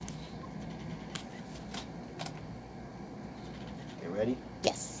Ready?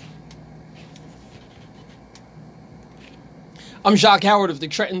 Yes. I'm Jacques Howard of the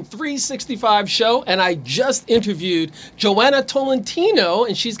Trenton 365 Show, and I just interviewed Johanna Tolentino,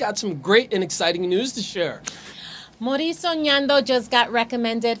 and she's got some great and exciting news to share. Morir Sonyando just got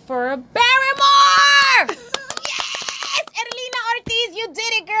recommended for a Barrymore! Yes! Erlina Ortiz, you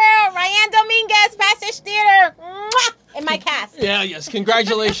did it, girl! Ryan Dominguez, Passage Theater. Mwah! In my cast. Yeah, yes.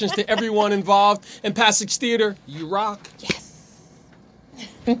 Congratulations to everyone involved in Passage Theater. You rock. Yes.